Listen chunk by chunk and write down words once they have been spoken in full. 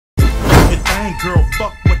gang, girl,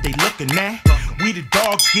 fuck what they looking at. We the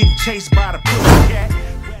dogs getting chased by the pussycat.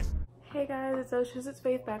 Hey guys, it's Oceans, it's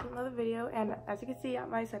Faith back with another video, and as you can see,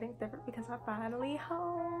 my setting's different because I'm finally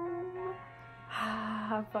home.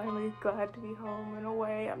 I'm finally glad to be home in a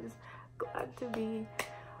way. I'm just glad to be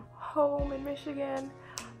home in Michigan.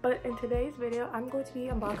 But in today's video, I'm going to be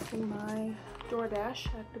unboxing my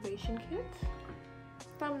DoorDash activation kit.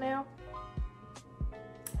 Thumbnail.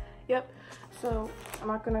 Yep, so I'm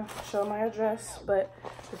not gonna show my address, but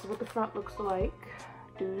this is what the front looks like.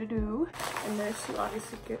 And this, you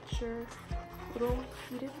obviously get your little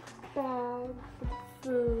heated bag with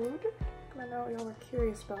food. I know y'all are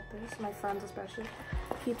curious about this, my friends especially.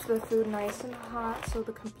 Keeps the food nice and hot so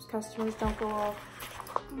the customers don't go all,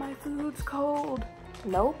 my food's cold.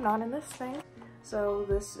 Nope, not in this thing. So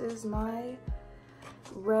this is my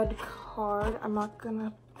red card. I'm not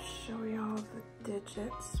gonna show y'all the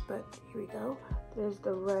digits, but here we go. There's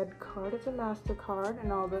the red card. It's a MasterCard,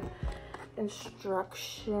 and all the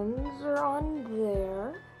instructions are on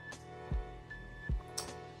there.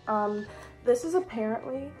 This is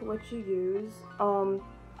apparently what you use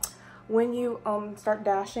when you start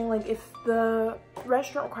dashing. Like, if the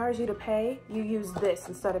restaurant requires you to pay, you use this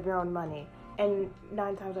instead of your own money, and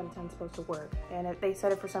 9 times out of 10 it's supposed to work. And if they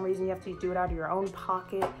said it for some reason you have to do it out of your own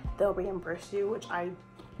pocket, they'll reimburse you, which I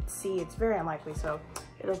see it's very unlikely. So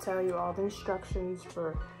it'll tell you all the instructions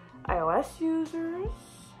for iOS users,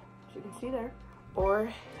 as you can see there,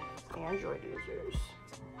 or Android users,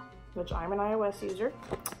 which I'm an iOS user,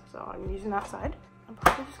 so I'm using that side. I'm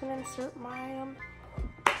probably just gonna insert my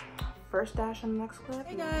first dash in the next clip.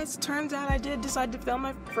 Hey guys, turns out I did decide to film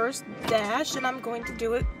my first dash, and I'm going to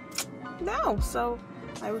do it now. So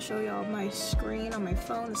I will show y'all my screen on my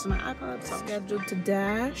phone. This is my iPod. So scheduled to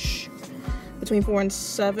dash between 4 and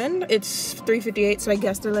 7. It's 3:58, so I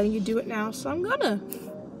guess they're letting you do it now, so I'm gonna.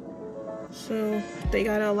 So they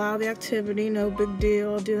gotta allow the activity, no big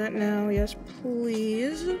deal. I'll do that now, yes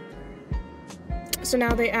please. So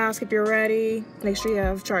now they ask if you're ready, make sure you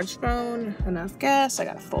have charged phone, enough gas. I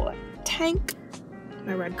got a full tank,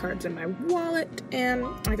 my red card's in my wallet, and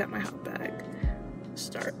I got my hot bag.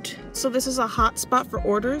 Start. So this is a hotspot for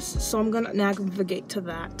orders, so I'm gonna navigate to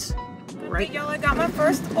that. Right, y'all, I got my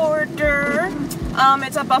first order.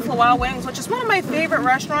 It's at Buffalo Wild Wings, which is one of my favorite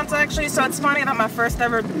restaurants actually. So it's funny that my first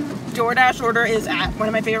ever DoorDash order is at one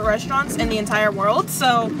of my favorite restaurants in the entire world.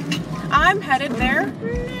 So I'm headed there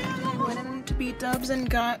now. Went into B-Dubs and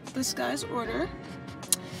got this guy's order.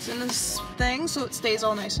 It's in this thing so it stays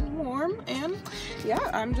all nice and warm. And yeah,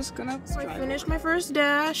 I'm just gonna. So I finished my first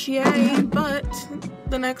dash, yay! But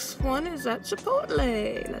the next one is at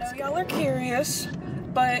Chipotle. Let's. Y'all are curious,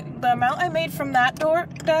 but the amount I made from that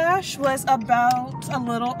DoorDash was about a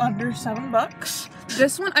little under $7.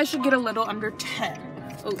 This one I should get a little under 10.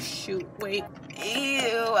 Oh shoot, wait.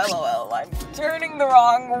 Ew, lol, I'm turning the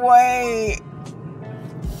wrong way.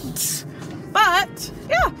 But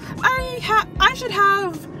yeah, I should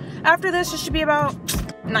have, after this, it should be about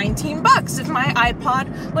 $19 if my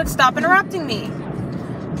iPod would stop interrupting me.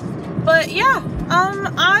 But yeah,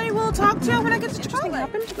 I will talk to you when I get to Chipotle. Something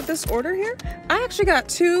happened with this order here. I actually got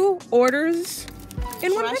 2 orders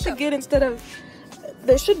in one. I should get, instead of,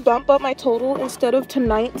 this should bump up my total instead of to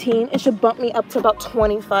 19. It should bump me up to about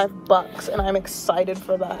 $25, and I'm excited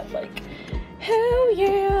for that. Like, hell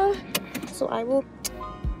yeah! So I will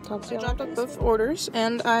talk to you. I dropped up both orders,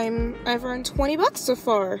 and I've earned $20 so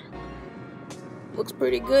far. Looks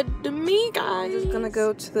pretty good to me, guys. I'm just gonna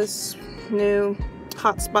go to this new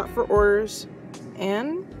hotspot for orders,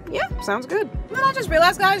 and yeah, sounds good. And then I just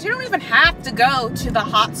realized, guys, you don't even have to go to the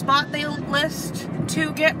hotspot they list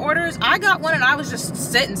to get orders. I got one and I was just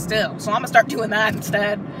sitting still, so I'm gonna start doing that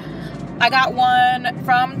instead. I got one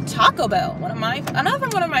from Taco Bell, another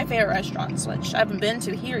one of my favorite restaurants, which I haven't been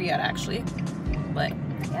to here yet actually. But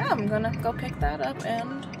yeah, I'm gonna go pick that up,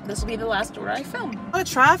 and this will be the last order I film. A lot of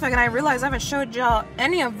traffic, and I realized I haven't showed y'all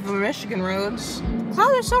any of the Michigan roads.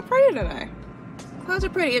 Clouds are so pretty today. Clouds are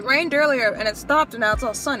pretty. It rained earlier and it stopped, and now it's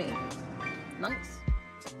all sunny. Nice.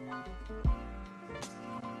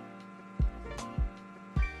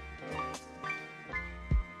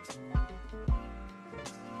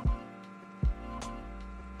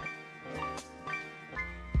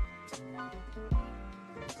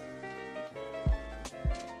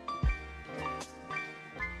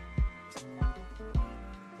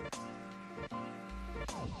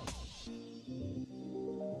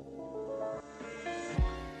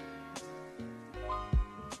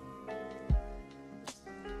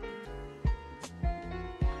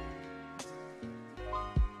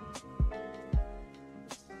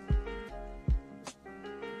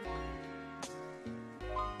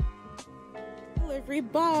 delivery,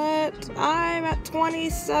 but I'm at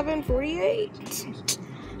 27.48.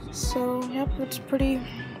 So yep, it's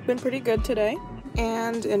been pretty good today.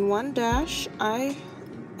 And in one dash, I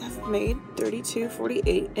have made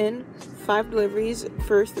 $32.48 in 5 deliveries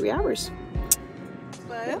for 3 hours.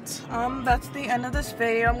 But that's the end of this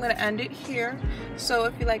video. I'm gonna end it here. So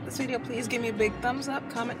if you like this video, please give me a big thumbs up.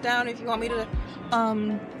 Comment down if you want me to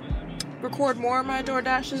record more of my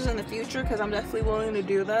DoorDashes in the future, because I'm definitely willing to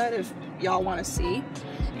do that if y'all want to see.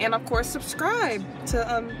 And of course, subscribe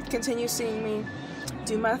to continue seeing me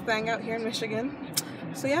do my thing out here in Michigan.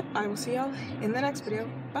 So yep, I will see y'all in the next video.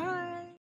 Bye.